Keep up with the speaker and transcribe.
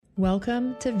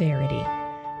Welcome to Verity.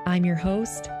 I'm your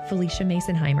host, Felicia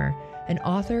Masonheimer, an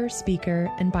author, speaker,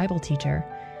 and Bible teacher.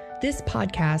 This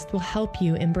podcast will help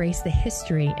you embrace the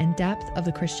history and depth of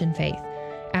the Christian faith,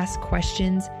 ask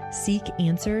questions, seek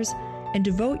answers, and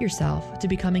devote yourself to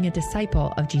becoming a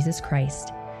disciple of Jesus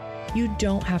Christ. You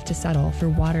don't have to settle for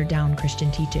watered-down Christian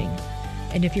teaching.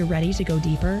 And if you're ready to go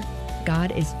deeper,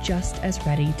 God is just as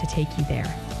ready to take you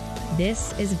there.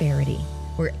 This is Verity,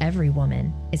 where every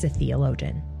woman is a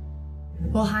theologian.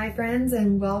 Well, hi, friends,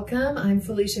 and welcome. I'm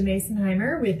Felicia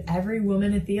Masonheimer with Every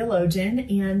Woman a Theologian,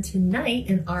 and tonight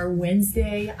in our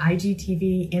Wednesday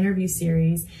IGTV interview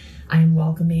series, I'm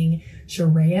welcoming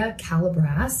Sharayah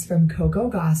Calabras from Cocoa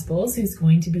Gospels, who's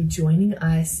going to be joining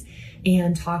us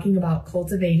and talking about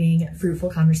cultivating fruitful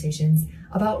conversations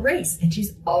about race. And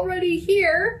she's already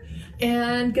here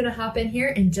and gonna hop in here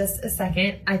in just a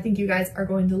second. I think you guys are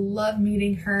going to love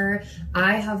meeting her.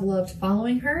 I have loved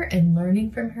following her and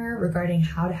learning from her regarding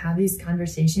how to have these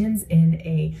conversations in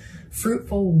a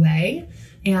fruitful way.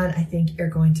 And I think you're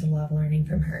going to love learning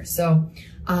from her. So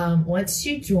once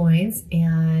she joins,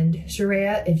 and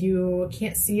Sharayah, if you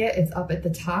can't see it, it's up at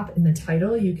the top in the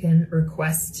title. You can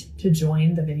request to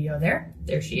join the video there.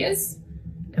 There she is.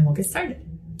 And we'll get started.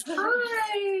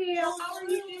 Hi, how are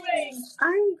you doing?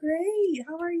 I'm great.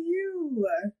 How are you?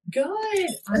 Good.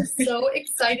 I'm so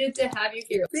excited to have you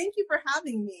here. Thank you for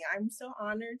having me. I'm so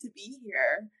honored to be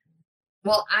here.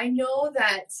 Well, I know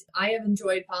that I have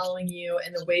enjoyed following you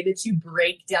and the way that you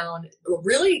break down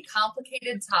really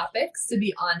complicated topics, to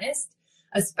be honest,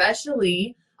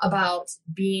 especially about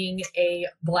being a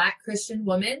Black Christian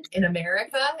woman in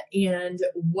America and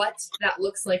what that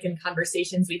looks like in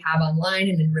conversations we have online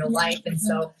and in real life. And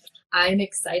so I'm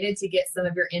excited to get some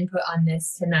of your input on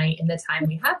this tonight in the time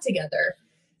we have together.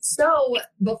 So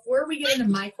before we get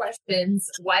into my questions,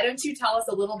 why don't you tell us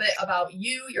a little bit about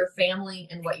you, your family,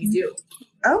 and what you do?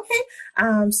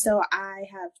 Okay. So I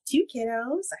have two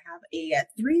kiddos. I have a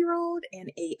 3-year-old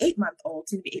and a 8-month-old,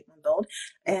 soon to be 8-month-old.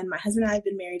 And my husband and I have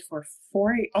been married for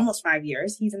almost 5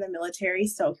 years. He's in the military.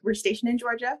 So we're stationed in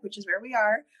Georgia, which is where we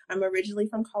are. I'm originally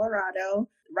from Colorado.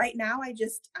 Right now,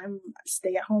 I'm a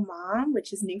stay-at-home mom,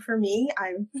 which is new for me.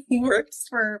 I've worked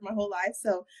for my whole life.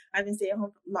 So I've been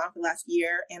stay-at-home mom for the last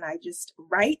year, and I just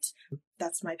write.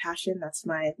 That's my passion. That's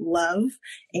my love.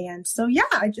 And so, yeah,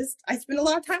 I spend a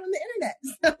lot of time on the internet.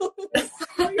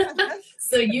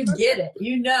 So you get it,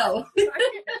 you know.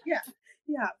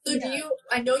 Yeah. So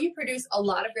I know you produce a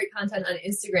lot of great content on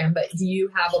Instagram, but do you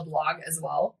have a blog as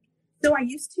well? So I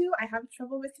used to. I have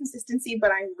trouble with consistency,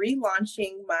 but I'm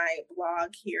relaunching my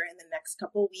blog here in the next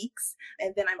couple of weeks.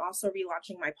 And then I'm also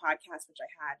relaunching my podcast, which I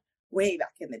had way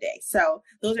back in the day. So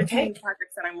those are two main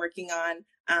projects that I'm working on,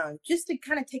 just to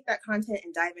kind of take that content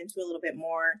and dive into a little bit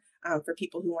more for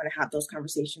people who want to have those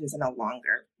conversations in a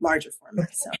larger format.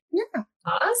 So, yeah.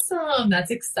 Awesome. That's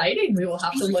exciting. We will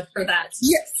have to look for that.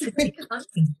 Yes.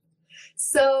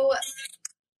 So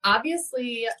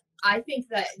obviously, I think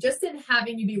that just in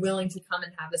having you be willing to come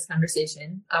and have this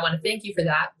conversation, I want to thank you for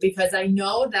that, because I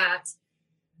know that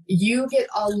you get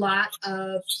a lot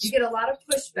of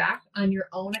pushback on your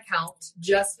own account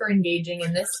just for engaging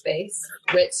in this space,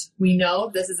 which we know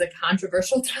this is a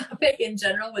controversial topic in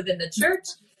general within the church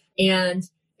and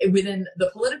within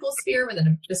the political sphere,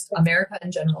 within just America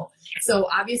in general. So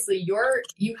obviously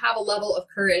you have a level of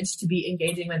courage to be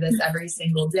engaging with this every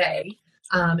single day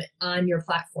on your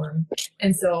platform.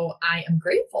 And so I am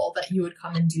grateful that you would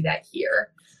come and do that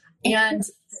here. And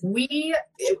we,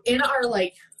 in our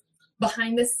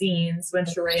behind the scenes, when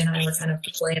Sharayah and I were kind of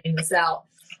planning this out,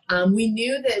 we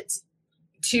knew that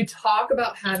to talk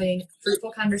about having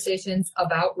fruitful conversations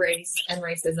about race and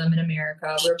racism in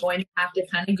America, we're going to have to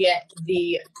kind of get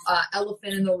the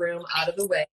elephant in the room out of the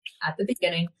way at the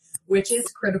beginning, which is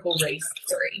critical race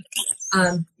theory.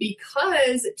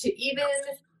 Because to even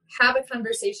have a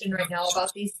conversation right now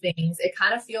about these things, it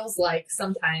kind of feels like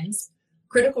sometimes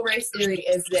critical race theory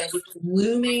is this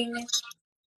looming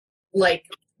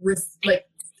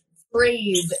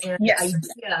phrase and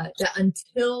idea that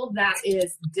until that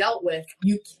is dealt with,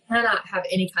 you cannot have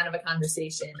any kind of a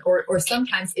conversation, or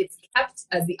sometimes it's kept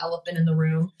as the elephant in the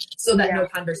room so that no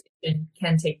conversation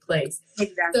can take place.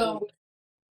 Exactly. So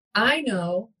I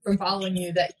know from following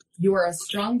you that you are a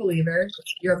strong believer,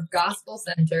 you're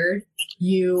gospel-centered,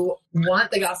 you want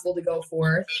the gospel to go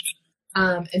forth,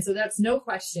 and so that's no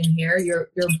question here. You're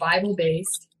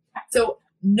Bible-based. So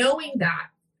knowing that,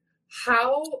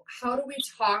 how do we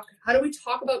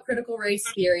talk about critical race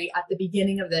theory at the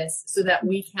beginning of this so that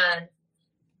we can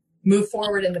move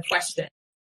forward in the question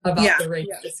about the race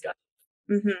discussion?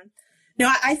 Mm-hmm.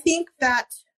 No, I think that.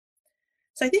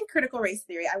 So I think critical race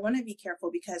theory, I want to be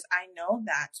careful because I know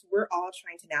that we're all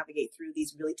trying to navigate through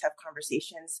these really tough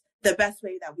conversations the best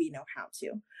way that we know how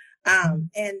to.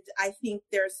 And I think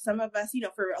there's some of us,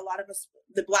 for a lot of us,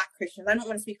 the Black Christians, I don't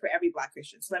want to speak for every Black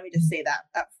Christian. So let me just say that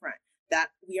up front, that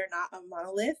we are not a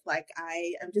monolith. Like,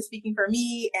 I am just speaking for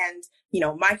me and,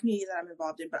 my community that I'm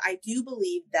involved in. But I do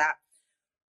believe that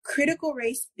critical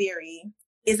race theory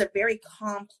is a very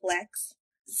complex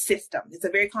system. It's a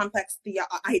very complex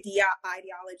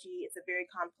ideology. It's a very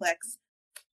complex,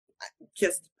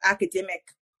 just academic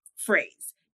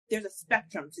phrase. There's a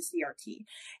spectrum to CRT.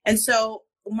 And so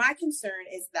my concern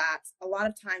is that a lot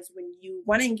of times when you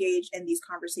want to engage in these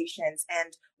conversations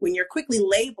and when you're quickly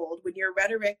labeled, when your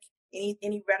rhetoric,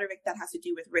 any rhetoric that has to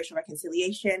do with racial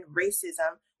reconciliation,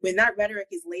 racism, when that rhetoric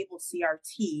is labeled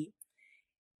CRT,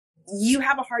 you'll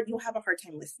have a hard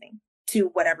time listening to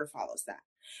whatever follows that.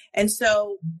 And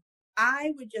so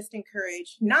I would just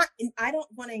encourage, I don't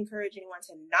want to encourage anyone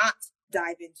to not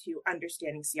dive into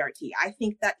understanding CRT. I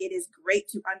think that it is great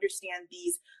to understand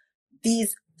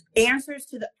these answers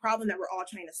to the problem that we're all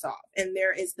trying to solve. And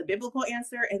there is the biblical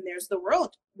answer and there's the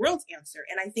world's answer.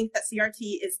 And I think that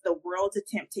CRT is the world's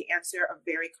attempt to answer a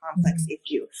very complex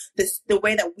issue. The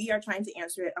way that we are trying to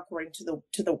answer it according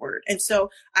to the word. And so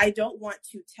I don't want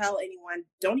to tell anyone,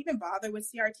 don't even bother with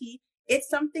CRT. It's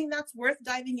something that's worth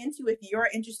diving into if you're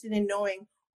interested in knowing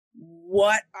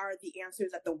what are the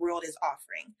answers that the world is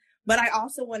offering. But I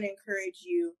also want to encourage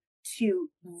you to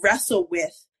wrestle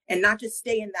with and not just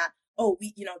stay in that,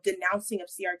 denouncing of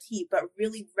CRT, but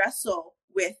really wrestle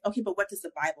with, okay, but what does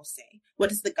the Bible say? What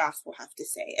does the gospel have to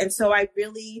say? And so I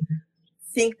really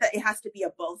think that it has to be a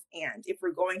both and. If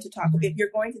you're going to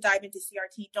dive into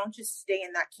CRT, don't just stay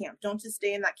in that camp. Don't just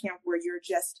stay in that camp where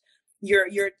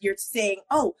you're saying,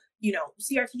 oh,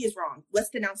 CRT is wrong. Let's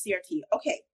denounce CRT.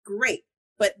 Okay, great.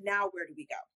 But now where do we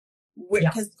go?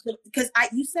 Because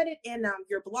you said it in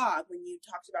your blog when you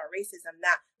talked about racism,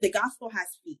 that the gospel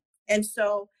has feet. And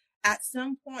so at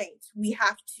some point we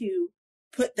have to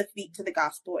put the feet to the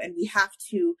gospel, and we have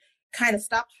to kind of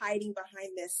stop hiding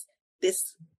behind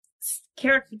this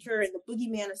caricature and the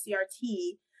boogeyman of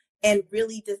CRT, and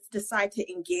really just decide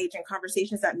to engage in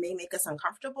conversations that may make us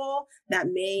uncomfortable,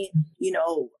 that may,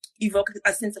 evoke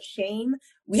a sense of shame.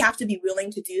 We have to be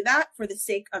willing to do that for the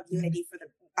sake of unity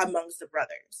amongst the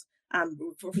brothers,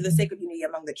 for the sake of unity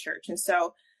among the church. And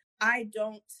so I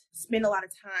don't spend a lot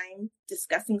of time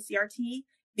discussing CRT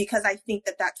because I think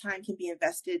that time can be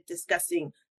invested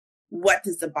discussing what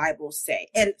does the Bible say.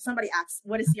 And somebody asks,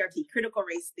 what is CRT? Critical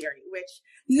race theory, which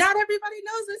not everybody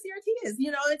knows what CRT is.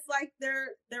 It's like there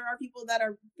are people that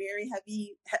are very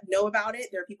heavy, know about it.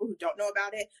 There are people who don't know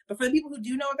about it. But for the people who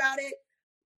do know about it,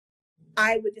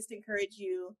 I would just encourage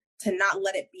you to not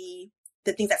let it be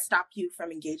the things that stop you from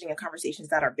engaging in conversations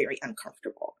that are very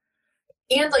uncomfortable.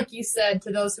 And like you said,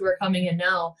 to those who are coming in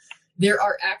now, there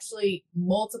are actually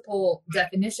multiple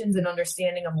definitions and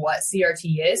understanding of what CRT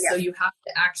is. Yeah. So you have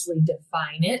to actually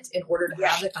define it in order to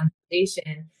have the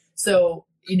conversation. So,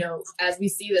 as we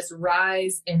see this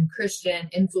rise in Christian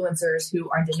influencers who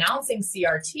are denouncing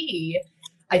CRT,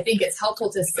 I think it's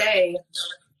helpful to say,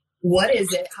 what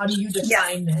is it? How do you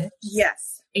define this?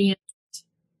 Yes.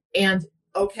 And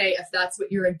okay, if that's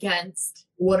what you're against,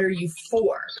 what are you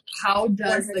for? How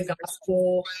does the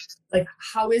gospel,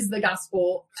 how is the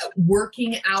gospel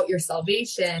working out your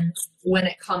salvation when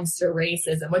it comes to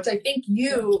racism? Which I think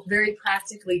you very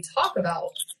practically talk about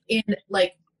in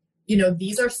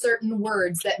these are certain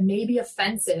words that may be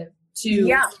offensive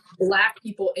to Black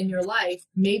people in your life.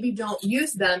 Maybe don't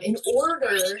use them in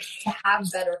order to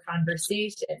have better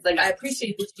conversations. I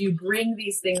appreciate that you bring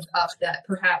these things up that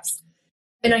perhaps,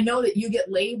 and I know that you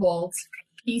get labeled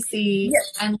PC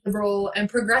and liberal and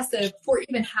progressive for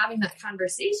even having that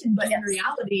conversation. But in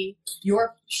reality,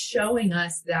 you're showing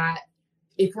us that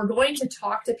if we're going to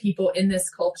talk to people in this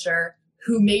culture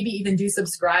who maybe even do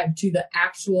subscribe to the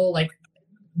actual,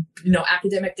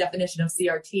 academic definition of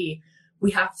CRT,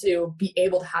 we have to be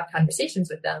able to have conversations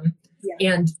with them.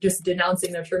 Yeah. And just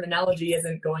denouncing their terminology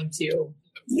isn't going to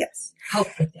help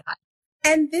with that.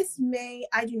 And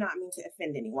I do not mean to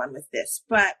offend anyone with this,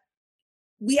 but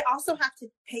we also have to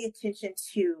pay attention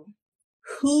to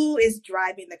who is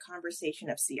driving the conversation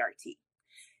of CRT.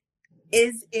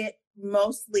 Is it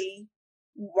mostly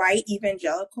white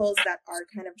evangelicals that are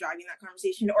kind of driving that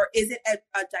conversation, or is it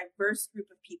a diverse group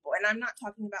of people? And I'm not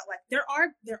talking about there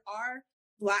are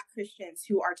Black Christians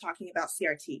who are talking about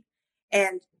CRT,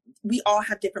 and we all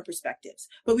have different perspectives,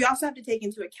 but we also have to take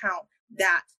into account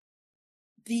that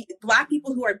the Black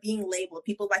people who are being labeled,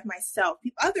 people like myself,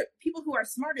 other people who are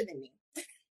smarter than me,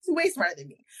 way smarter than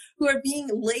me, who are being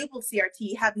labeled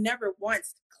CRT have never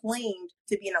once claimed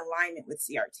to be in alignment with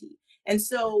CRT. And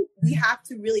so we have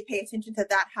to really pay attention to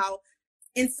that, how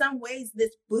in some ways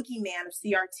this boogeyman of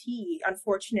CRT,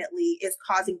 unfortunately, is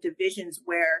causing divisions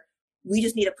where we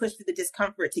just need to push through the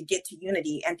discomfort to get to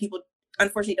unity. And people,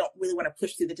 unfortunately, don't really want to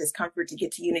push through the discomfort to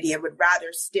get to unity and would rather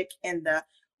stick in the,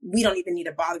 we don't even need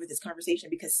to bother with this conversation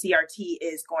because CRT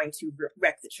is going to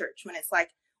wreck the church. When it's like,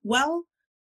 well,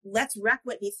 let's wreck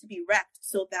what needs to be wrecked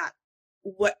so that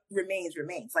what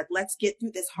remains. Like, let's get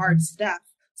through this hard stuff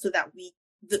so that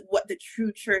what the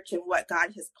true church and what God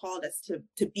has called us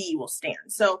to be will stand.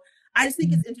 So I just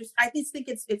think it's interesting. I just think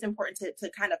it's important to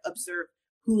kind of observe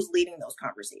who's leading those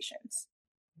conversations.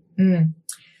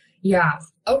 Yeah.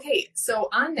 Okay. So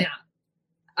on that,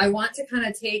 I want to kind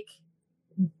of take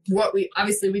what we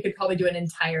could probably do an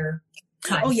entire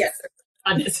time. Oh yes.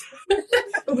 On this.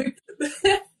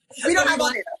 We don't have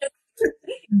all day.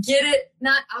 Get it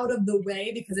not out of the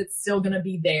way because it's still going to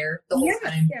be there the whole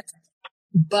time. Yes.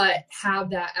 But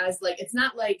have that as like, it's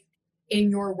not like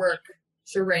in your work,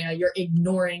 Sharayah, you're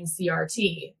ignoring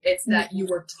CRT. It's that you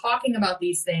were talking about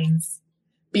these things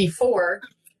before,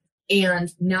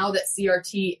 and now that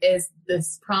CRT is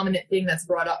this prominent thing that's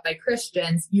brought up by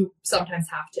Christians, you sometimes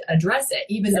have to address it,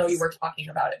 even though you were talking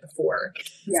about it before.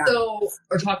 Yeah. So,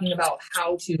 or talking about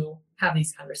how to have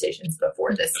these conversations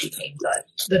before this became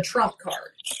the trump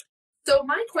card. So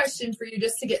my question for you,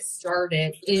 just to get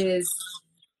started, is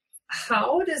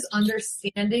how does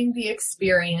understanding the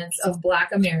experience of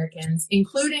Black Americans,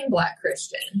 including Black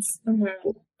Christians,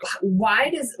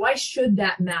 why should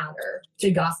that matter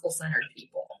to gospel-centered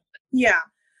people? Yeah.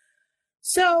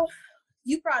 So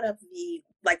you brought up the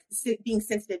being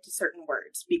sensitive to certain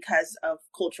words because of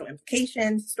cultural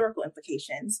implications, historical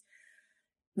implications.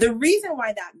 The reason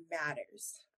why that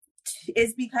matters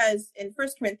is because in 1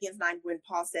 Corinthians 9, when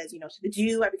Paul says, to the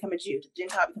Jew, I become a Jew, to the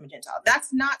Gentile, I become a Gentile.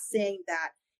 That's not saying that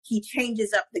he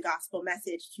changes up the gospel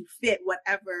message to fit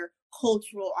whatever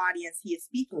cultural audience he is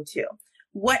speaking to.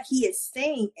 What he is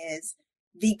saying is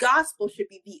the gospel should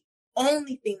be the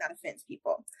only thing that offends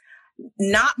people.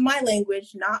 Not my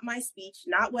language, not my speech,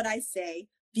 not what I say.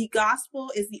 The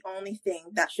gospel is the only thing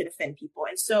that should offend people.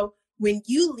 And so when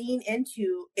you lean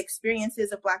into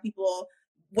experiences of Black people,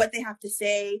 what they have to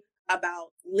say about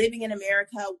living in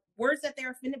America, words that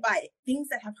they're offended by, things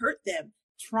that have hurt them,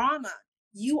 trauma,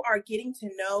 you are getting to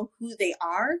know who they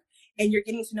are, and you're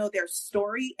getting to know their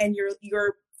story, and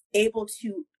you're able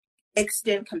to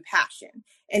extend compassion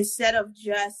instead of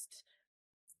just,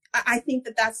 I think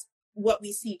that's what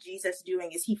we see Jesus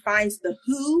doing, is he finds the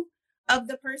who of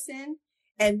the person,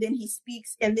 and then he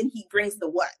speaks, and then he brings the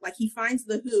what. Like, he finds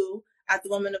the who at the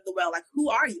woman of the well. Like, who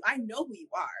are you? I know who you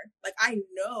are. Like, I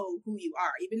know who you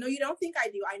are. Even though you don't think I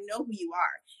do, I know who you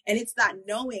are. And it's that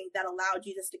knowing that allowed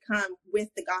Jesus to come with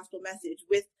the gospel message,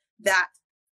 with that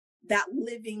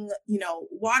living,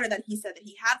 water that he said that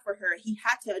he had for her. He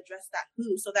had to address that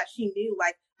who, so that she knew,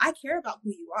 like, I care about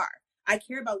who you are. I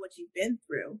care about what you've been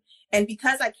through. And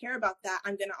because I care about that,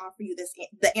 I'm going to offer you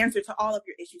the answer to all of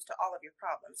your issues, to all of your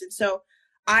problems. And so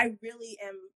I really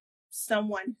am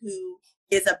someone who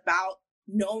is about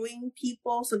knowing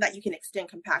people so that you can extend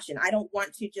compassion. I don't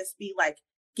want to just be like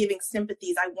giving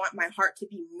sympathies. I want my heart to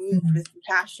be moved with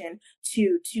compassion,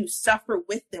 to suffer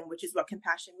with them, which is what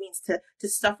compassion means, to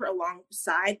suffer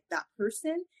alongside that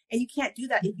person. And you can't do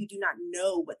that if you do not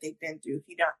know what they've been through, if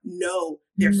you don't know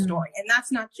their story. And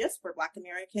that's not just for Black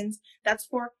Americans. That's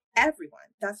for everyone.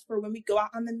 That's for when we go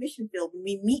out on the mission field, when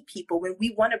we meet people, when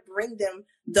we want to bring them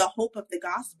the hope of the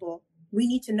gospel. We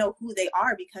need to know who they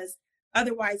are, because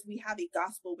otherwise we have a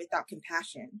gospel without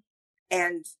compassion,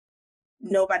 and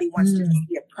nobody wants to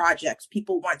be a project.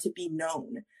 People want to be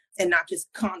known and not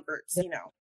just converts,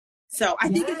 So I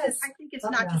think it's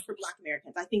not just for Black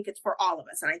Americans. I think it's for all of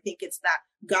us. And I think it's that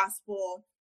gospel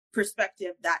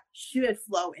perspective that should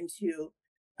flow into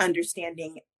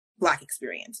understanding Black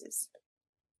experiences.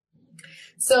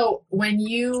 So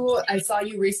I saw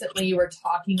you recently, you were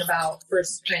talking about 1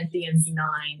 Corinthians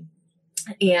 9.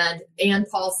 And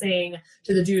Paul saying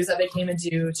to the Jews, I became a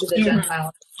Jew, to the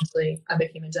Gentile, essentially, I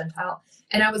became a Gentile.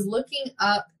 And I was looking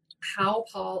up how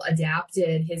Paul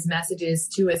adapted his messages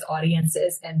to his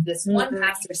audiences. And this one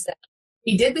pastor said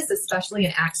he did this especially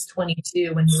in Acts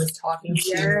 22 when he was talking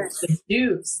to the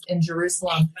Jews in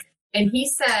Jerusalem. And he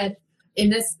said,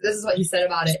 this is what he said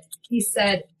about it. He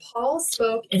said, Paul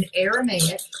spoke in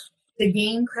Aramaic to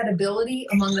gain credibility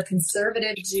among the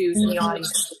conservative Jews in the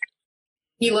audience.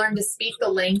 He learned to speak the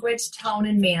language, tone,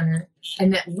 and manner,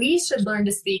 and that we should learn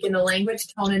to speak in the language,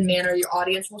 tone, and manner your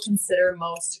audience will consider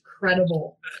most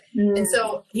credible. And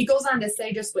so he goes on to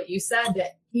say just what you said,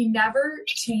 that he never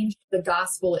changed the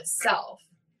gospel itself.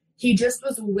 He just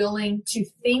was willing to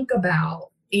think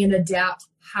about and adapt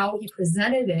how he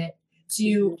presented it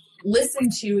to listen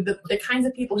to the kinds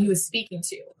of people he was speaking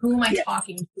to. Who am I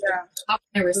talking to? How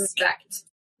can I respect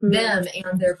them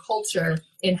and their culture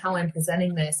in how I'm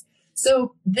presenting this?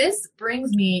 So this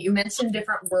brings me, you mentioned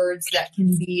different words that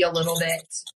can be a little bit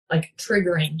like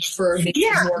triggering for maybe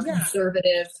more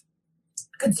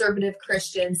conservative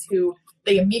Christians who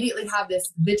they immediately have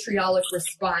this vitriolic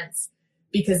response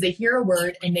because they hear a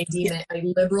word and they deem it a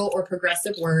liberal or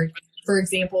progressive word. For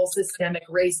example, systemic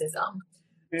racism.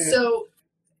 So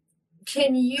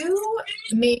can you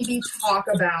maybe talk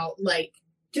about like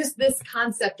just this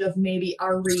concept of maybe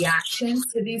our reactions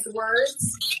to these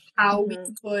words, how we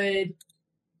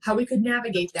could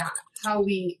navigate that, how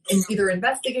we either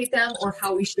investigate them or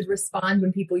how we should respond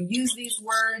when people use these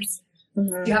words?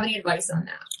 Do you have any advice on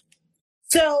that?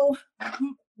 So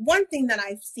one thing that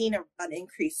I've seen an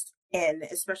increase in,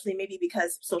 especially maybe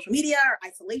because social media or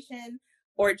isolation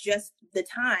or just the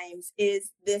times,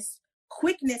 is this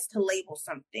quickness to label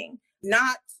something,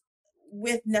 not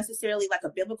with necessarily like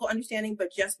a biblical understanding,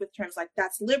 but just with terms like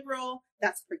that's liberal,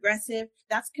 that's progressive,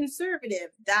 that's conservative,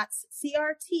 that's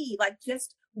CRT. Like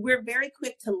just, we're very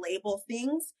quick to label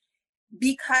things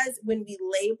because when we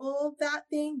label that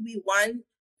thing, we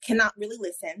cannot really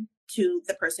listen to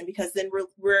the person because then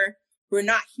we're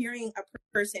not hearing a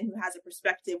person who has a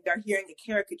perspective. They're hearing a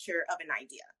caricature of an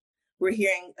idea. We're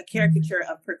hearing a caricature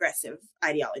of progressive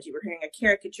ideology. We're hearing a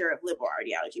caricature of liberal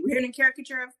ideology. We're hearing a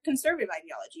caricature of conservative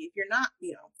ideology if you're not,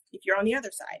 if you're on the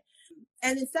other side.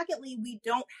 And then secondly, we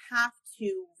don't have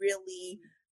to really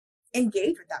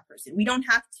engage with that person. We don't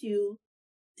have to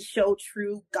show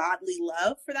true godly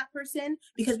love for that person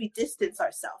because we distance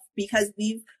ourselves, because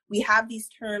we have these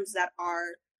terms that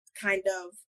are kind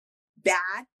of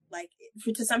bad. Like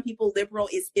to some people, liberal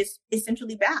is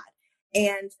essentially bad.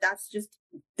 And that's just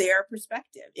their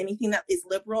perspective. Anything that is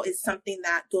liberal is something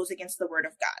that goes against the word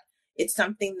of God. It's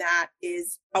something that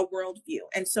is a worldview.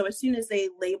 And so as soon as they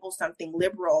label something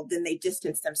liberal, then they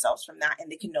distance themselves from that and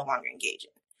they can no longer engage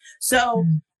it. So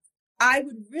I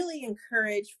would really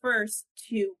encourage first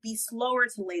to be slower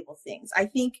to label things. I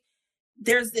think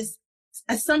there's this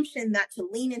assumption that to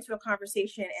lean into a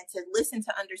conversation and to listen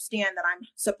to understand that I'm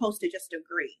supposed to just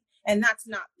agree. And that's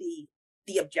not the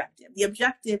objective. The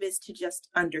objective is to just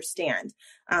understand.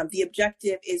 The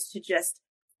objective is to just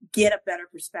get a better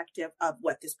perspective of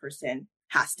what this person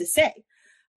has to say.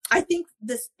 I think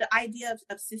the idea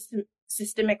of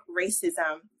systemic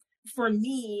racism, for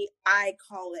me, I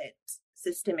call it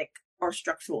systemic or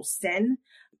structural sin.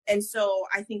 And so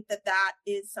I think that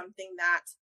is something that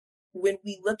when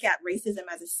we look at racism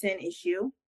as a sin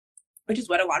issue, which is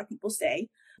what a lot of people say,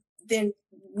 then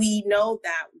we know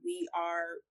that we are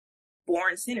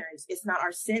born sinners. It's not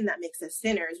our sin that makes us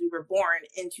sinners. We were born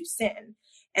into sin.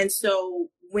 And so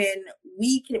when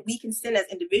we can sin as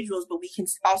individuals, but we can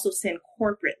also sin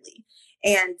corporately.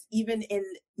 And even in,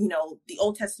 the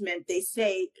Old Testament,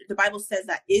 the Bible says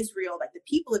that Israel, like the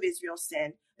people of Israel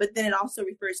sin, but then it also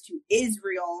refers to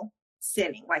Israel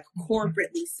sinning, like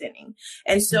corporately sinning.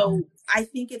 And so I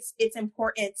think it's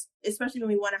important, especially when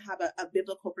we want to have a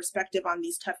biblical perspective on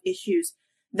these tough issues,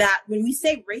 that when we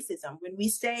say racism,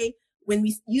 when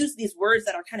we use these words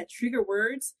that are kind of trigger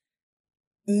words,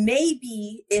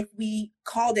 maybe if we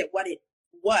called it what it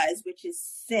was, which is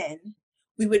sin,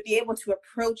 we would be able to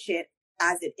approach it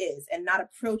as it is and not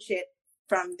approach it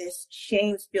from this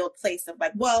shame-filled place of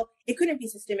like, well, it couldn't be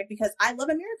systemic because I love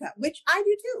America, which I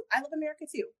do too. I love America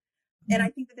too. And I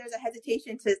think that there's a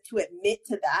hesitation to admit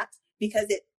to that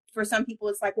because for some people,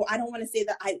 it's like, well, I don't want to say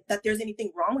that there's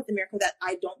anything wrong with America, that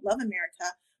I don't love America.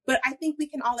 But I think we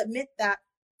can all admit that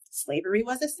slavery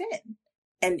was a sin,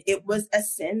 and it was a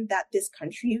sin that this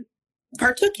country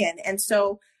partook in. And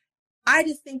so I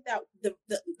just think that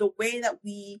the way that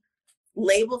we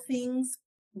label things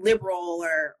liberal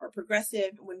or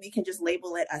progressive, when we can just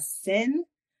label it as sin,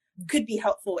 could be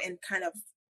helpful in kind of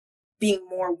being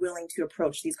more willing to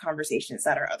approach these conversations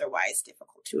that are otherwise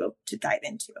difficult to dive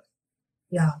into.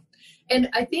 Yeah. And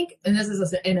I think, and this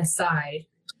is an aside,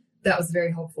 that was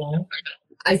very helpful.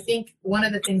 I think one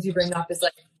of the things you bring up is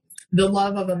like the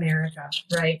love of America,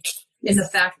 right? And the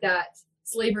fact that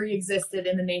slavery existed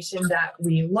in the nation that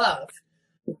we love.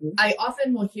 I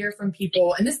often will hear from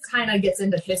people, and this kind of gets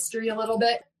into history a little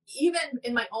bit. Even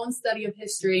in my own study of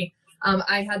history,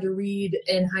 I had to read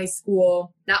in high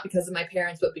school, not because of my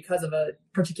parents, but because of a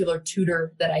particular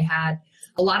tutor that I had,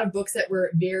 a lot of books that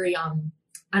were very, I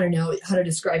don't know how to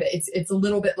describe it. It's a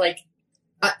little bit like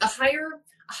a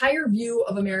higher view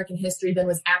of American history than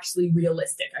was actually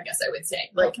realistic, I guess I would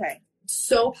say. Like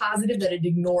so positive that it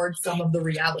ignored some of the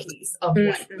realities of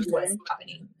what was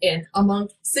happening and among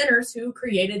sinners who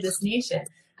created this nation.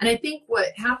 And I think what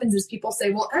happens is people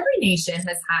say, well, every nation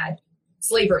has had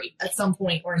slavery at some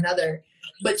point or another.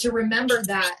 But to remember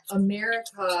that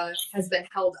America has been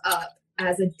held up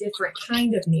as a different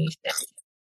kind of nation.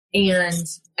 And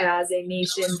as a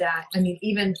nation that, I mean,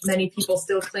 even many people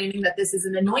still claiming that this is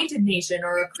an anointed nation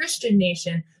or a Christian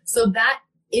nation. So that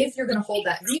if you're going to hold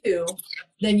that view,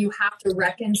 then you have to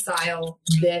reconcile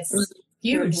this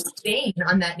huge stain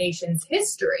on that nation's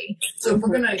history. So if we're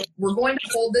going to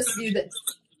hold this view that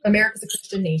America's a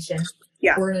Christian nation,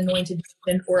 or an anointed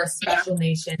nation, or a special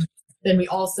nation, then we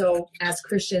also, as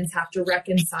Christians, have to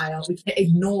reconcile. We can't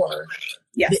ignore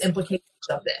the implications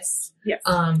of this,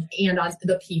 and on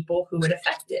the people who it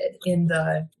affected in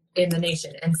the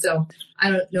nation. And so, I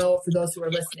don't know, for those who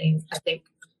are listening, I think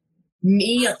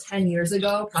me of 10 years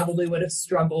ago probably would have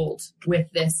struggled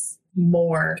with this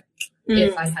more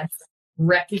if I had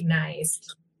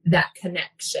recognized that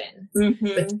connection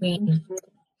between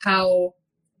how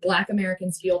Black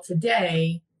Americans feel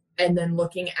today and then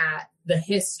looking at the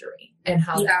history and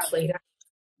how that played out.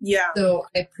 Yeah. So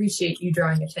I appreciate you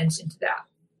drawing attention to that.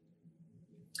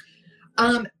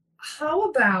 How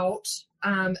about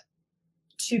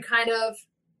to kind of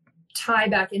tie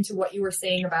back into what you were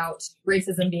saying about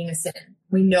racism being a sin?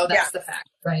 We know that's the fact,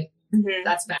 right?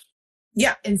 That's fact.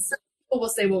 Yeah. And some people will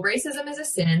say, well, racism is a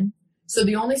sin, so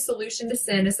the only solution to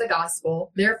sin is the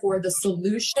gospel. Therefore, the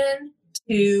solution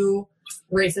to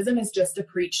racism is just to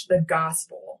preach the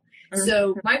gospel.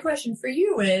 So my question for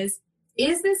you is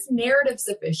this narrative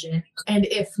sufficient? And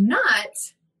if not,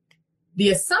 the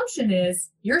assumption is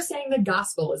you're saying the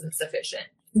gospel isn't sufficient.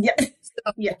 Yeah.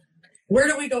 So where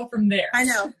do we go from there? I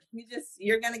know.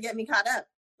 You're going to get me caught up,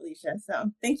 Felicia.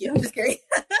 So thank you. I'm just kidding.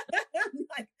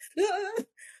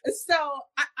 So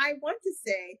I want to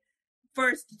say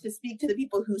first, to speak to the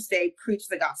people who say preach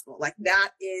the gospel, like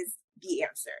that is the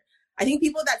answer. I think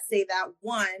people that say that,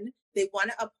 one, they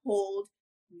want to uphold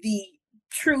the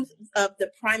truth of the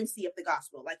primacy of the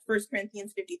gospel. Like 1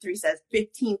 Corinthians 15:3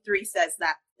 says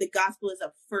that the gospel is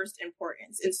of first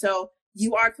importance. And so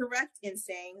you are correct in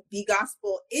saying the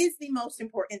gospel is the most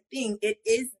important thing. It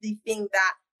is the thing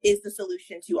that is the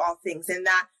solution to all things, and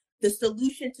that the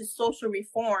solution to social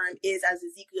reform is, as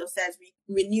Ezekiel says,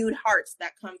 renewed hearts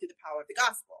that come through the power of the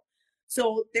gospel.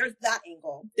 So there's that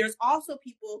angle. There's also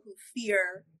people who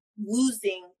fear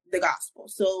losing the gospel.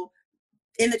 So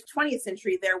in the 20th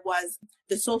century, there was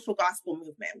the social gospel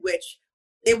movement, which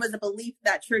it was a belief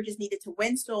that churches needed to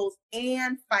win souls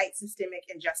and fight systemic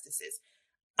injustices.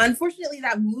 Unfortunately,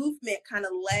 that movement kind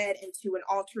of led into an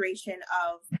alteration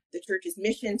of the church's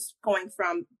missions, going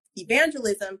from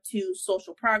evangelism to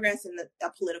social progress and a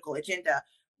political agenda,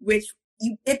 which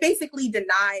it basically ended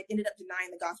up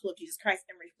denying the gospel of Jesus Christ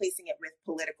and replacing it with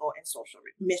political and social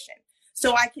mission.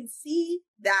 So I can see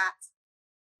that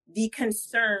the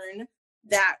concern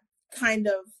that kind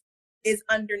of is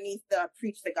underneath the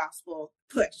preach the gospel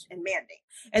push and mandate.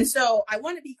 And so I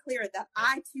want to be clear that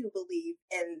I too believe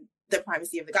in the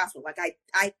primacy of the gospel. Like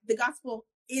the gospel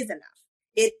is enough.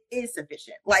 It is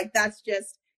sufficient. Like that's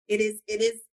just, it is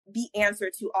the answer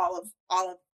to all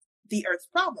of the earth's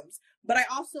problems. But I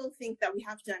also think that we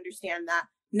have to understand that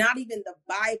not even the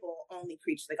Bible only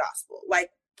preached the gospel.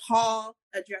 Like Paul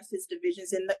addresses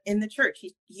divisions in the church.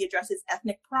 He addresses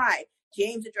ethnic pride.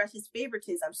 James addresses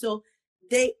favoritism. So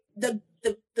the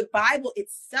Bible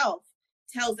itself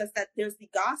tells us that there's the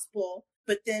gospel,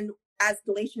 but then as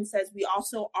Galatians says, we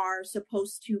also are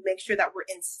supposed to make sure that we're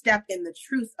in step in the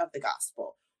truth of the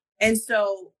gospel. And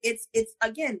so it's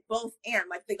again, both and.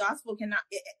 Like the gospel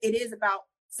it is about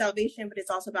salvation, but it's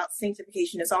also about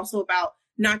sanctification. It's also about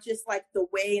not just like the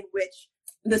way in which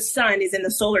the sun is in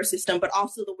the solar system, but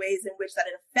also the ways in which that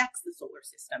it affects the solar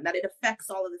system, that it affects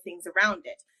all of the things around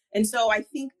it. And so I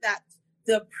think that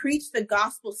the preach the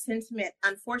gospel sentiment,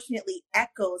 unfortunately,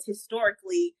 echoes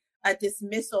historically a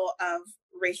dismissal of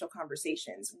racial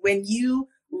conversations. When you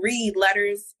read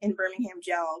Letters in Birmingham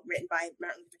Jail written by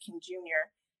Martin Luther King Jr.,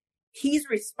 he's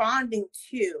responding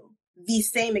to the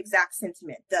same exact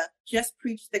sentiment, the just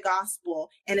preach the gospel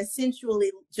and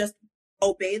essentially just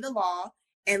obey the law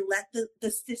and let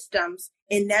the systems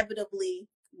inevitably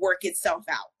work itself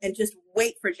out and just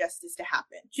wait for justice to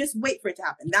happen. Just wait for it to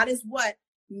happen. That is what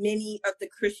many of the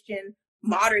Christian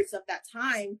moderates of that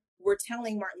time were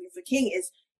telling Martin Luther King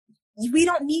is, we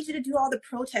don't need you to do all the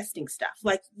protesting stuff.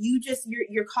 Like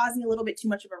you're causing a little bit too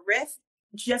much of a rift.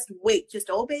 Just wait, just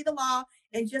obey the law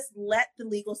and just let the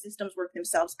legal systems work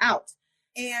themselves out.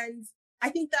 And I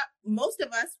think that most of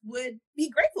us would be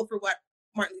grateful for what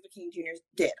Martin Luther King Jr.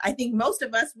 did. I think most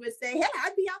of us would say, hey,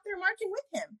 I'd be out there marching with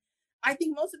him. I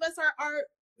think most of us are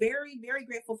very, very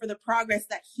grateful for the progress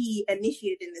that he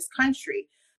initiated in this country.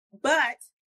 But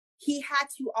he had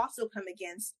to also come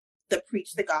against the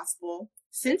preach the gospel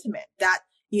sentiment that,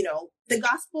 you know, the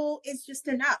gospel is just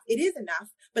enough. It is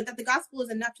enough, but that the gospel is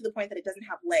enough to the point that it doesn't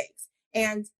have legs.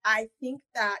 And I think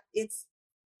that it's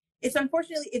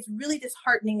unfortunately, it's really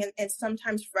disheartening and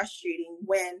sometimes frustrating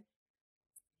when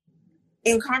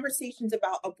in conversations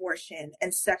about abortion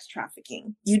and sex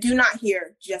trafficking, you do not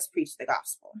hear just preach the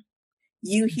gospel.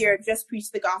 You hear just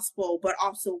preach the gospel, but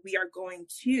also we are going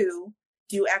to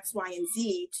do X, Y, and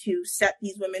Z to set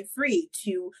these women free,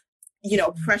 to, you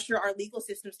know, pressure our legal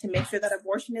systems to make sure that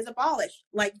abortion is abolished.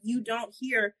 Like, you don't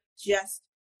hear just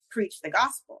preach the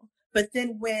gospel. But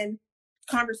then when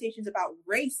conversations about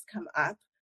race come up,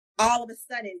 all of a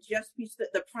sudden just preach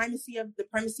the primacy of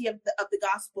the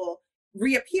gospel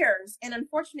reappears. And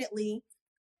unfortunately,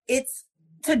 it's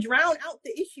to drown out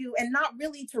the issue and not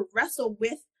really to wrestle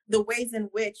with the ways in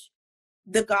which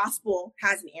the gospel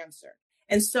has an answer.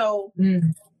 And so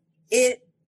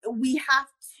we have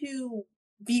to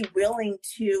be willing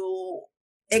to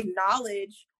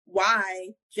acknowledge why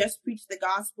just preach the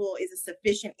gospel is a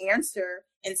sufficient answer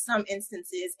in some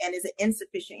instances and is an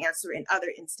insufficient answer in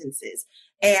other instances.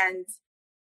 And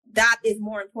that is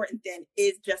more important than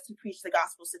is just to preach the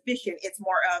gospel sufficient. It's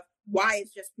more of why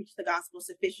is just preach the gospel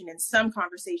sufficient in some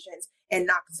conversations and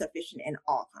not sufficient in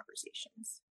all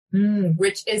conversations.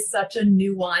 Which is such a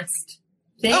nuanced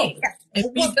thing. Oh, yes. And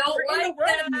we don't like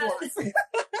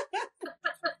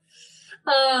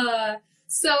that.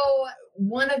 So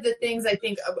one of the things I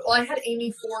think, I had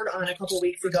Amy Ford on a couple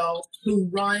weeks ago, who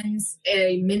runs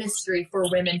a ministry for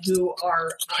women who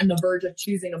are on the verge of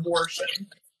choosing abortion.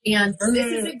 And this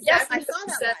is exactly what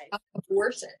she said about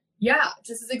abortion. Yeah,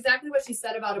 this is exactly what she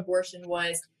said about abortion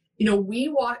was, you know,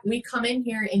 we come in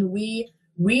here and we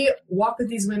walk with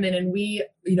these women and we,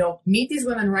 you know, meet these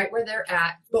women right where they're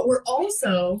at, but we're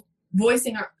also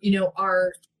voicing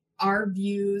our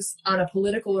views on a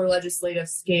political or legislative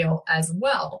scale as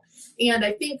well. And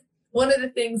I think one of the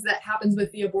things that happens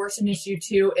with the abortion issue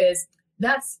too is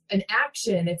that's an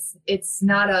action. It's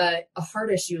not a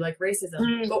hard issue like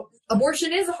racism. But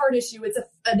abortion is a hard issue. It's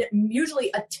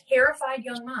usually a terrified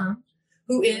young mom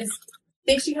who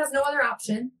thinks she has no other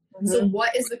option. So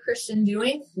what is the Christian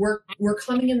doing? We're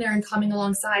coming in there and coming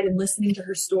alongside and listening to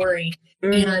her story.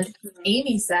 And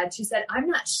Amy said, I'm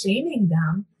not shaming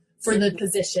them for the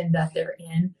position that they're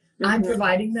in. I'm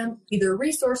providing them either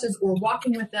resources or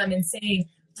walking with them and saying,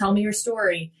 tell me your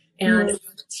story and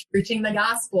preaching the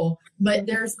gospel. But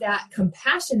there's that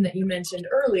compassion that you mentioned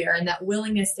earlier and that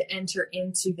willingness to enter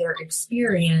into their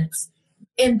experience.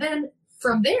 And then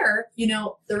from there, you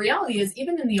know, the reality is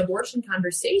even in the abortion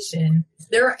conversation,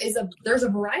 there's a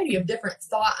variety of different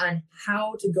thought on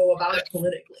how to go about it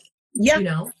politically. Yeah. You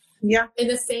know? Yeah. And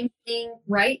the same thing,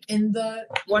 right? In the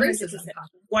 100%.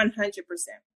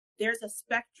 There's a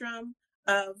spectrum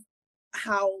of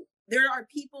how there are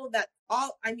people that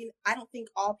I don't think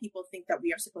all people think that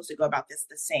we are supposed to go about this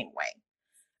the same way.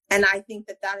 And I think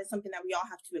that is something that we all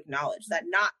have to acknowledge, that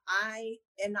I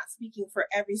am not speaking for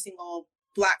every single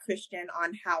Black Christian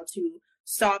on how to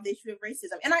solve the issue of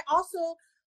racism. And I also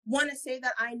want to say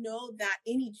that I know that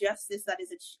any justice that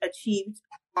is achieved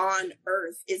on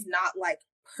earth is not like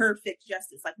perfect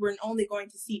justice. Like, we're only going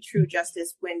to see true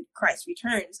justice when Christ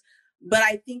returns. But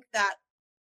I think that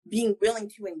being willing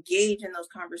to engage in those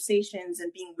conversations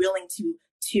and being willing to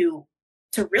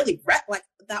really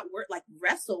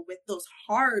wrestle with those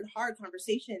hard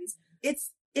conversations,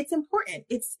 it's important.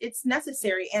 It's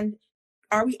necessary. And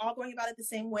are we all going about it the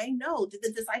same way? No. Did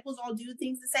the disciples all do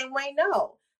things the same way?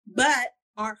 No. But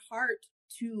our heart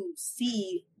to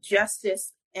see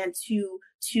justice and to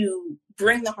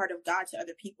bring the heart of God to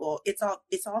other people, it's all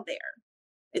there.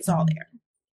 It's all there.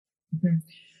 Mm-hmm.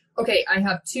 Okay, I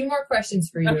have two more questions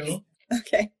for you.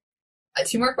 Okay.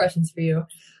 2 more questions for you.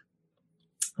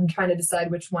 I'm trying to decide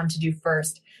which one to do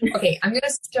first. Okay, I'm going to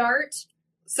start,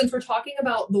 since we're talking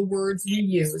about the words we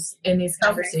use in these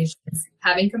conversations,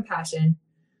 having compassion.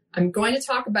 I'm going to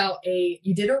talk about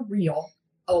you did a reel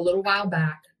a little while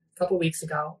back, a couple weeks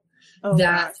ago,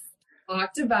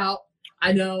 talked about,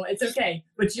 I know it's okay,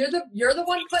 but you're the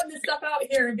one putting this stuff out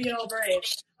here and being all brave.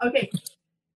 Okay.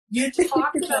 You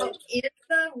talked about in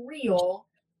the reel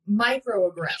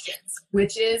microaggressions,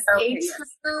 which is a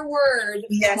trigger word.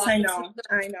 Yes, I know.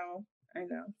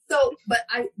 So, but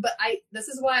this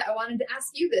is why I wanted to ask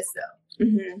you this though.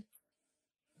 Mm-hmm.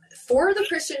 For the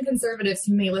Christian conservatives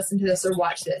who may listen to this or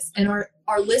watch this and are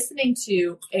listening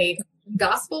to a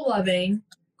gospel-loving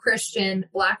Christian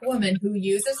Black woman who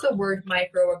uses the word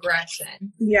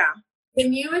microaggression. Yeah.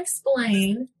 Can you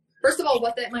explain, first of all,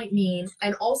 what that might mean,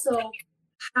 and also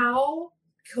how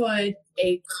could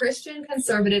a Christian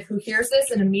conservative who hears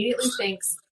this and immediately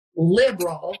thinks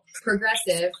liberal,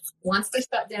 progressive, wants to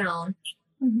shut down,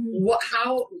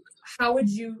 how would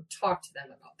you talk to them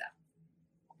about that?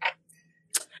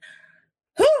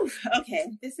 Whew, okay,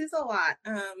 this is a lot.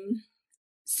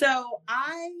 So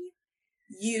I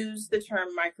use the term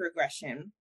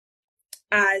microaggression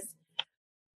as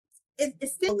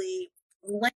it's simply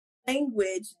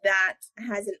language that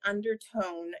has an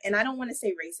undertone, and I don't want to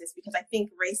say racist because I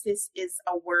think racist is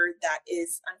a word that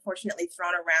is unfortunately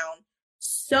thrown around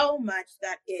so much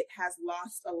that it has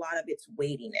lost a lot of its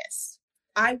weightiness.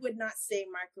 I would not say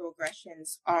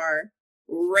microaggressions are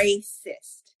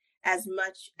racist as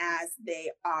much as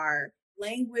they are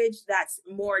language that's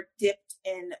more dipped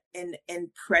in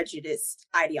prejudiced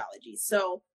ideology.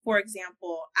 So, for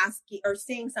example, asking or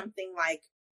saying something like,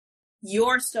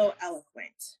 "You're so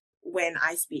eloquent," when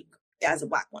I speak as a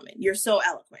Black woman. "You're so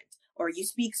eloquent," or "You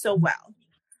speak so well."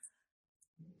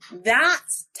 That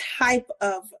type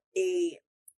of a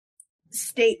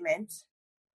statement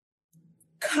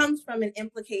comes from an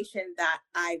implication that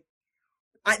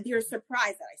you're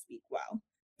surprised that I speak well,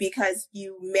 because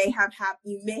you may have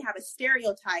a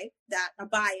stereotype, a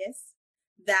bias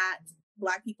that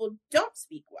Black people don't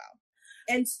speak well.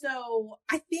 And so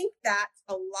I think that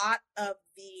a lot of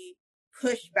the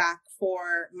pushback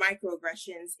for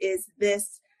microaggressions is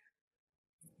this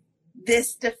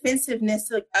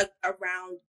defensiveness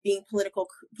around being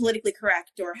politically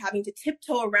correct, or having to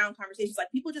tiptoe around conversations.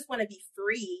 Like, people just want to be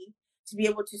free to be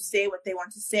able to say what they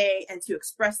want to say and to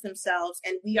express themselves.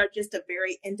 And we are just a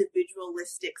very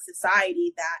individualistic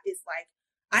society that is like,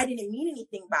 I didn't mean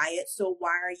anything by it, so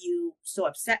why are you so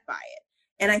upset by it?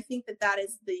 And I think that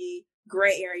is the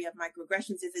gray area of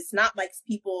microaggressions. Is it's not like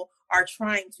people are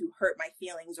trying to hurt my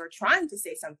feelings or trying to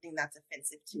say something that's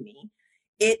offensive to me.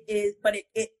 It is, but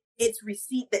it's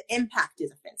received, the impact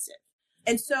is offensive.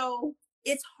 And so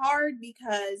it's hard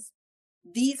because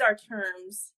these are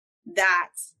terms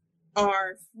that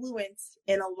are fluent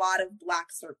in a lot of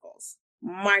Black circles.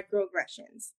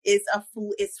 Microaggressions is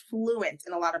fluent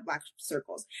in a lot of Black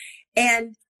circles,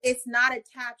 and it's not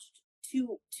attached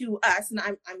to us. And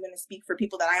I'm going to speak for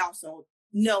people that I also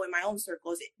know in my own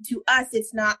circles. To us,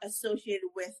 it's not associated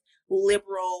with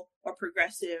liberal or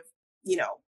progressive,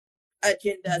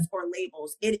 agendas or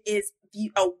labels. It is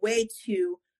a way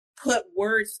to put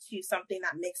words to something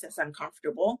that makes us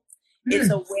uncomfortable.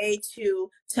 It's a way to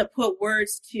put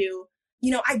words to,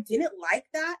 I didn't like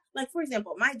that. Like, for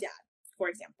example, my dad,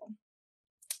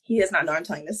 he does not know I'm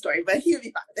telling this story, but he would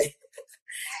be fine with it.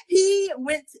 He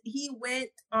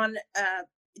went on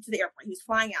to the airport. He was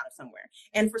flying out of somewhere.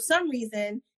 And for some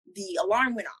reason, the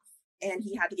alarm went off and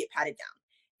he had to get patted down.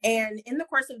 And in the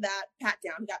course of that pat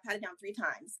down, he got patted down 3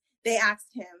 times. They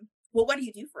asked him, "Well, what do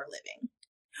you do for a living?"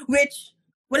 Which,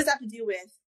 what does that have to do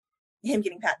with him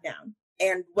getting patted down?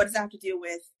 And what does that have to do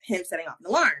with him setting off an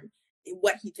alarm?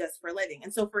 What he does for a living.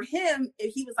 And so for him,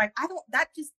 he was like,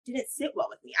 that just didn't sit well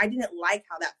with me. I didn't like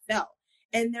how that felt.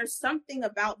 And there's something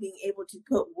about being able to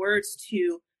put words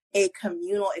to a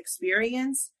communal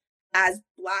experience as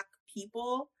Black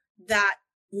people that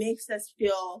makes us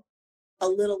feel a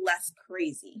little less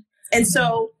crazy. And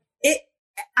so it's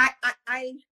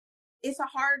a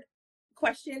hard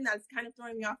question that's kind of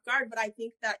throwing me off guard, but I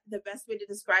think that the best way to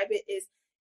describe it is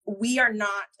we are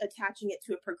not attaching it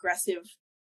to a progressive,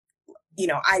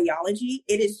 ideology.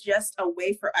 It is just a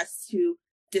way for us to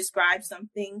describe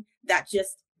something that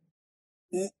just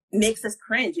makes us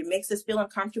cringe. It makes us feel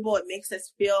uncomfortable. It makes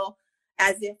us feel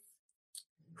as if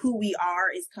who we are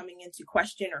is coming into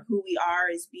question, or who we are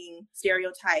is being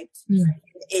stereotyped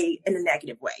in a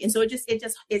negative way. And so it's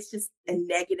just a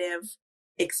negative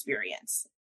experience.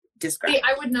 Describe. See,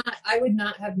 I would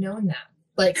not have known that.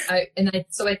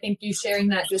 So I think you sharing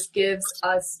that just gives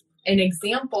us an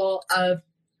example of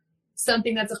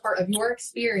something that's a part of your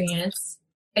experience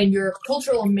and your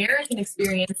cultural American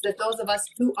experience that those of us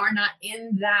who are not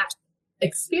in that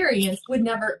experience would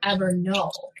never, ever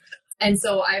know. And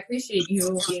so I appreciate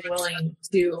you being willing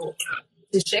to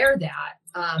share that.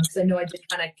 Because I know I did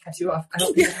kind of cut you off. I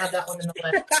don't even have that one in the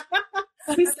list.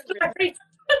 I'm sorry.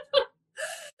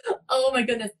 Oh my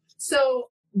goodness.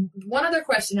 So one other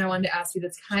question I wanted to ask you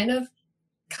that's kind of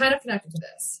connected to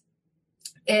this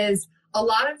is, a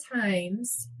lot of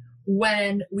times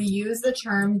when we use the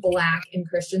term Black in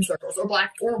Christian circles, or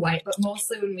Black or white, but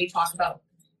mostly when we talk about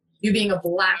you being a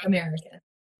Black American,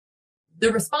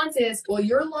 the response is, well,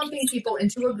 you're lumping people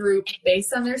into a group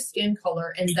based on their skin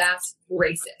color, and that's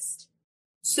racist.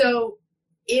 So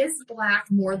is Black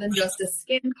more than just a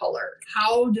skin color?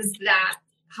 How does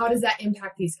that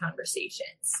impact these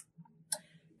conversations?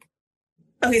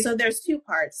 Okay, so there's two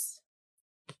parts.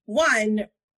 One,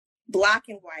 Black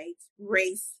and white,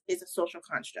 race is a social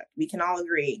construct. We can all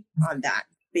agree on that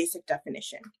basic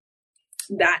definition.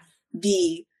 That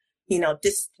the,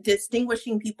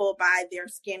 distinguishing people by their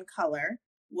skin color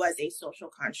was a social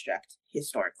construct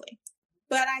historically.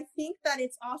 But I think that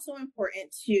it's also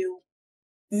important to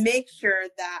make sure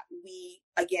that we,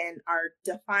 again, are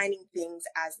defining things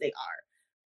as they are.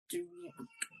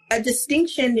 A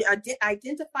distinction,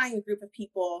 identifying a group of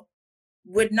people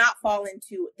would not fall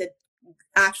into the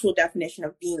actual definition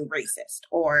of being racist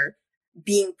or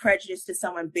being prejudiced to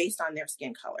someone based on their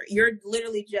skin color. You're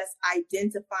literally just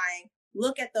identifying,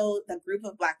 look at the group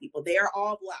of Black people. They are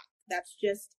all Black. That's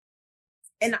just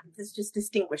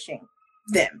distinguishing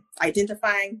them,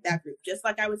 identifying that group. Just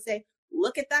like I would say,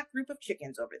 look at that group of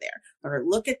chickens over there, or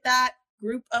look at that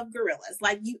group of gorillas.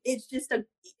 It's just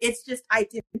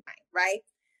identifying, right?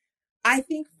 I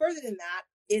think further than that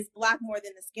is Black more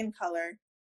than the skin color.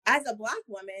 As a Black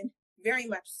woman, very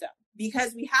much so,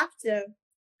 because we have to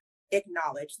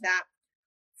acknowledge that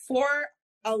for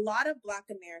a lot of Black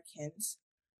Americans,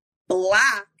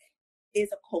 Black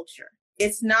is a culture.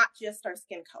 It's not just our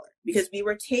skin color, because we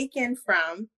were taken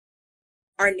from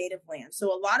our native land.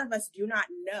 So a lot of us do not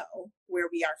know where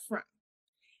we are from.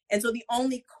 And so the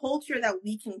only culture that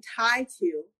we can tie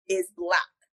to is Black,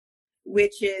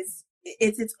 which is,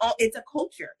 it's a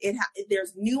culture.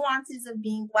 There's nuances of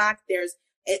being Black. There's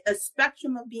a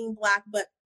spectrum of being Black, but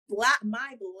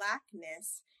my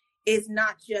Blackness is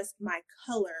not just my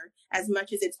color as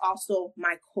much as it's also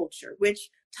my culture, which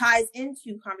ties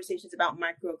into conversations about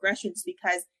microaggressions,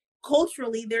 because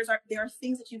culturally there are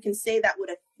things that you can say that would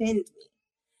offend me.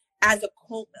 As a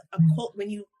cult,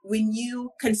 when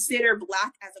you consider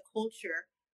Black as a culture,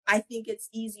 I think it's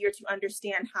easier to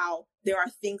understand how there are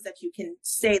things that you can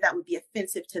say that would be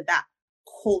offensive to that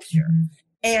culture. Mm-hmm.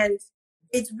 And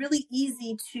it's really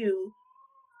easy to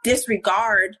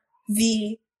disregard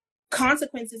the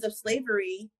consequences of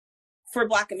slavery for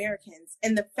Black Americans,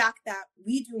 and the fact that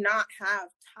we do not have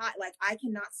I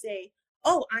cannot say,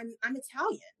 oh, I'm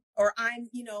Italian, or I'm,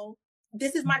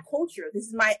 this is my culture, this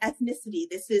is my ethnicity,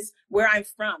 this is where I'm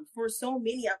from. For so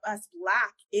many of us,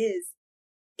 Black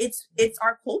it's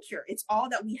our culture. It's all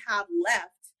that we have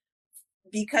left,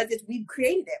 because we've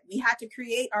created it. We had to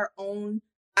create our own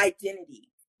identity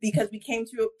because we came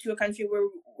to a country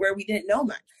where we didn't know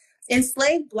much.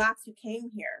 Enslaved Blacks who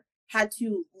came here had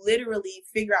to literally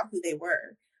figure out who they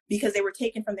were, because they were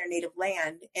taken from their native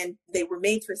land and they were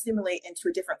made to assimilate into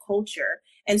a different culture.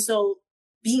 And so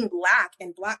being Black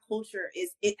and Black culture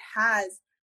it has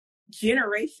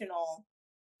generational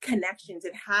connections.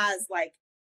 It has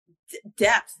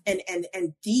depth and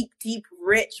deep,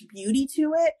 rich beauty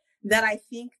to it, that I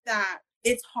think that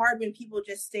it's hard when people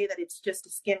just say that it's just a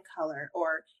skin color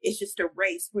or it's just a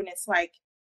race, when it's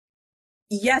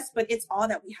yes, but it's all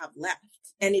that we have left,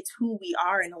 and it's who we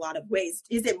are in a lot of ways.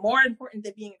 Is it more important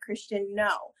than being a Christian?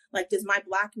 No. Does my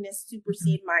Blackness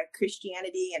supersede my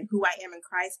Christianity and who I am in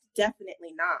Christ?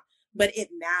 Definitely not. But it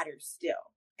matters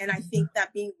still. And I think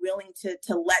that being willing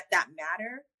to let that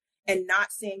matter, and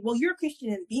not saying, well, you're a Christian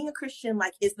and being a Christian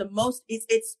is the most, it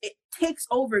takes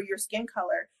over your skin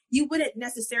color. You wouldn't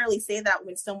necessarily say that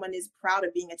when someone is proud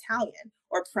of being Italian,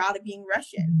 or proud of being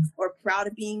Russian, or proud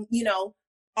of being,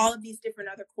 all of these different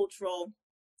other cultural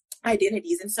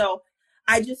identities. And so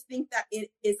I just think that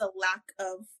it is a lack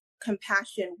of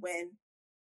compassion when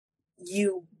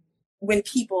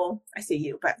people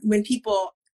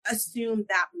assume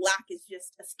that Black is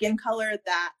just a skin color,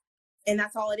 and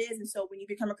that's all it is. And so when you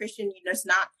become a Christian, that's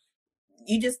the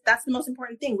most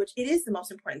important thing, which it is the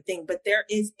most important thing. But there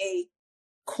is a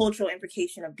cultural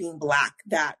implication of being Black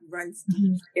that runs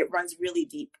deep. It runs really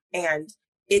deep, and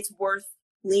it's worth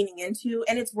leaning into,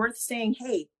 and it's worth saying,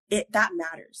 hey, that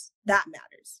matters. That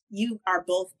matters. You are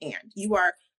both, and you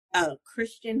are a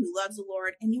Christian who loves the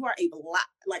Lord, and you are a Black,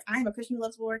 I am a Christian who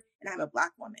loves the Lord, and I'm a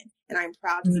Black woman, and I'm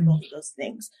proud to be both of those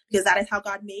things, because that is how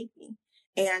God made me.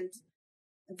 And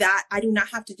that I do not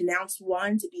have to denounce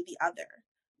one to be the other.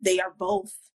 They are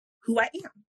both who I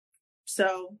am.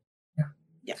 So,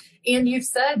 yeah. And you've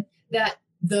said that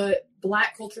the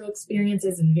Black cultural experience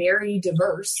is very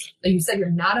diverse. Like you said, you're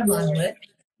not a monolith.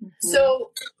 Mm-hmm.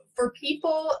 So for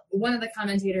people, one of the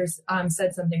commentators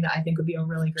said something that I think would be a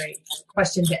really great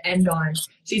question to end on.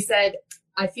 She said,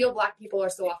 I feel Black people are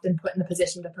so often put in the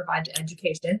position to provide the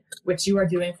education, which you are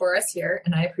doing for us here,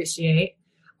 and I appreciate.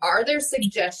 are there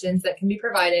suggestions that can be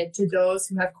provided to those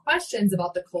who have questions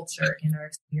about the culture and our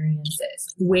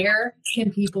experiences? Where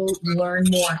can people learn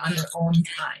more on their own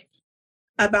time?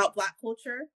 About Black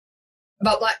culture?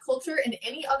 About Black culture and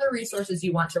any other resources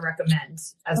you want to recommend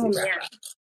as we wrap up.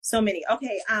 So many.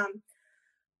 Okay.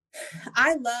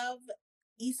 I love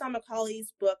Esau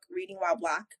McCaulley's book, Reading While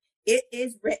Black. It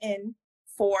is written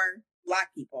for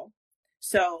Black people.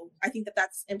 So I think that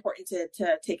that's important to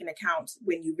take into account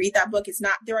when you read that book.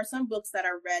 There are some books that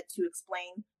are read to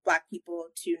explain Black people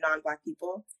to non-Black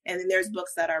people. And then there's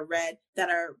books that are read that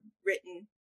are written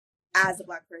as a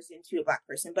Black person to a Black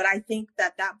person. But I think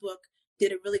that book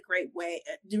did a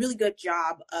really good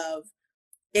job of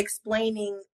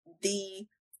explaining the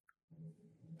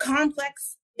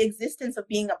complex existence of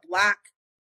being a Black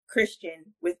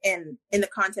Christian in the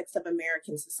context of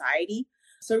American society.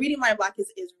 So Reading While Black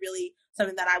is really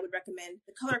something that I would recommend.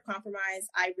 The Color of Compromise,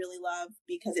 I really love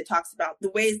because it talks about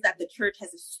the ways that the church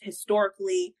has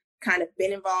historically kind of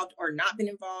been involved or not been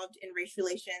involved in race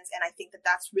relations. And I think that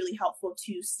that's really helpful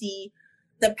to see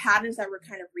the patterns that we're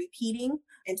kind of repeating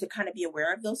and to kind of be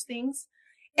aware of those things.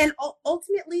 And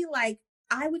ultimately, like,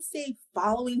 I would say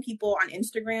following people on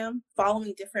Instagram,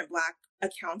 following different Black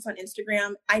accounts on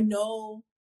Instagram. I know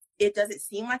it doesn't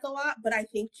seem like a lot, but I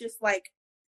think just like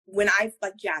when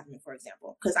like Jasmine, for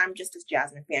example, because I'm just as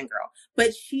Jasmine fangirl,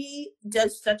 but she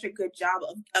does such a good job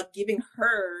of giving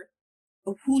her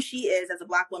who she is as a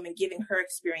Black woman, giving her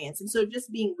experience. And so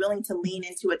just being willing to lean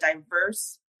into a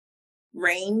diverse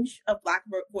range of Black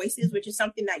voices, which is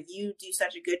something that you do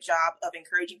such a good job of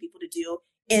encouraging people to do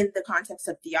in the context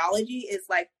of theology, is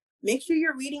like, make sure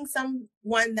you're reading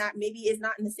someone that maybe is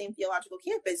not in the same theological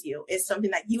camp as you. Is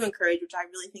something that you encourage, which I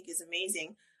really think is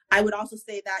amazing. I would also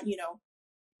say that,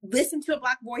 listen to a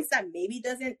Black voice that maybe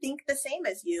doesn't think the same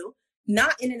as you,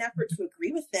 not in an effort to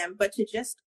agree with them, but to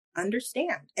just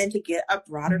understand and to get a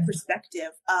broader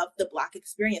perspective of the Black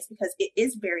experience, because it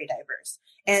is very diverse.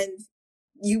 And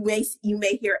you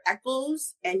may hear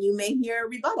echoes and you may hear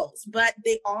rebuttals, but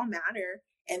they all matter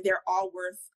and they're all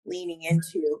worth leaning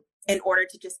into in order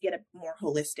to just get a more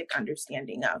holistic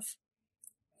understanding of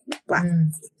Black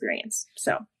experience.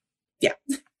 So, yeah.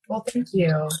 Well, thank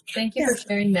you. Thank you for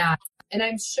sharing that. And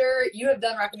I'm sure you have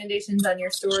done recommendations on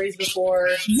your stories before.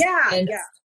 Yeah.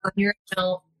 On your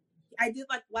account. I did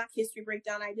like Black history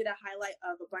breakdown. I did a highlight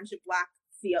of a bunch of Black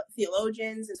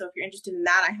theologians. And so if you're interested in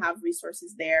that, I have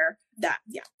resources there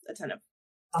a ton of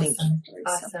things.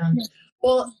 Awesome. So.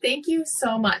 Well, thank you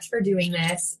so much for doing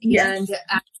this. Yes. And to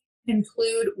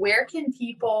conclude, where can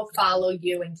people follow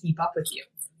you and keep up with you?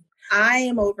 I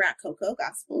am over at Coco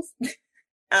Gospels.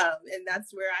 And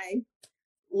that's where I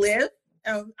live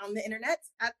on the internet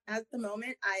at the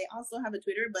moment. I also have a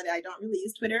Twitter, but I don't really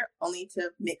use Twitter, only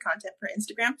to make content for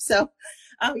Instagram. So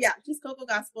just Coco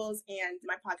Gospels, and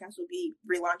my podcast will be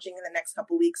relaunching in the next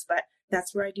couple weeks, but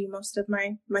that's where I do most of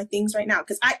my things right now.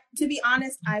 Because to be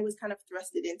honest, I was kind of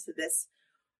thrusted into this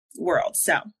world.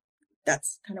 So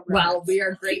that's kind of where we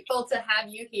are grateful to have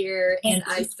you here, and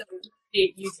I so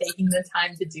appreciate you taking the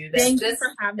time to do this. Thank you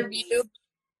for having me.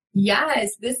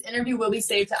 Yes, this interview will be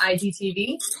saved to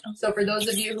IGTV. So for those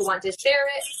of you who want to share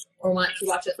it or want to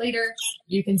watch it later,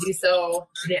 you can do so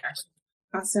there.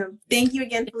 Awesome. Thank you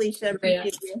again, Felicia.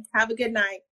 Appreciate you. Have a good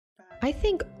night. Bye. I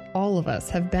think all of us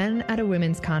have been at a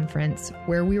women's conference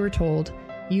where we were told,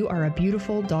 you are a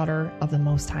beautiful daughter of the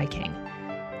Most High King.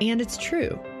 And it's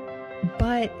true,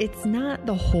 but it's not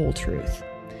the whole truth.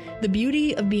 The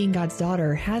beauty of being God's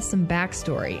daughter has some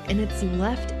backstory, and it's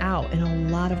left out in a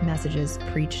lot of messages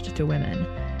preached to women.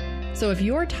 So if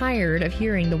you're tired of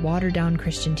hearing the watered-down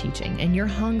Christian teaching and you're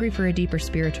hungry for a deeper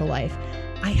spiritual life,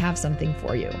 I have something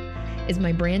for you. It's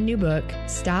my brand new book,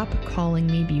 Stop Calling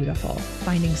Me Beautiful,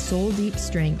 Finding Soul-Deep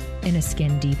Strength in a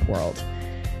Skin-Deep World.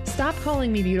 Stop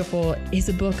Calling Me Beautiful is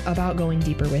a book about going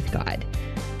deeper with God.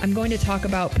 I'm going to talk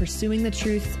about pursuing the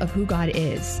truths of who God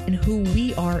is and who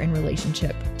we are in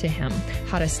relationship to Him,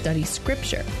 how to study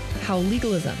Scripture, how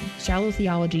legalism, shallow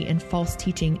theology, and false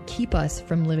teaching keep us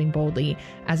from living boldly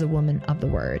as a woman of the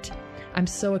Word. I'm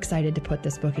so excited to put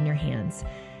this book in your hands.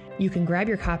 You can grab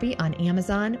your copy on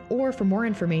Amazon, or for more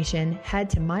information, head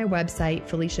to my website,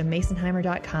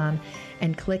 FeliciaMasonheimer.com,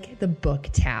 and click the book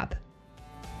tab.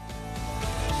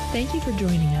 Thank you for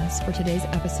joining us for today's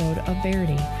episode of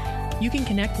Verity. You can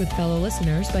connect with fellow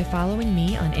listeners by following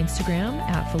me on Instagram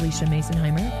at Felicia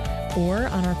Masonheimer, or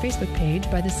on our Facebook page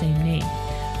by the same name.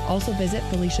 Also visit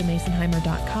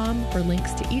FeliciaMasonheimer.com for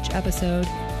links to each episode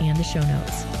and the show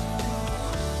notes.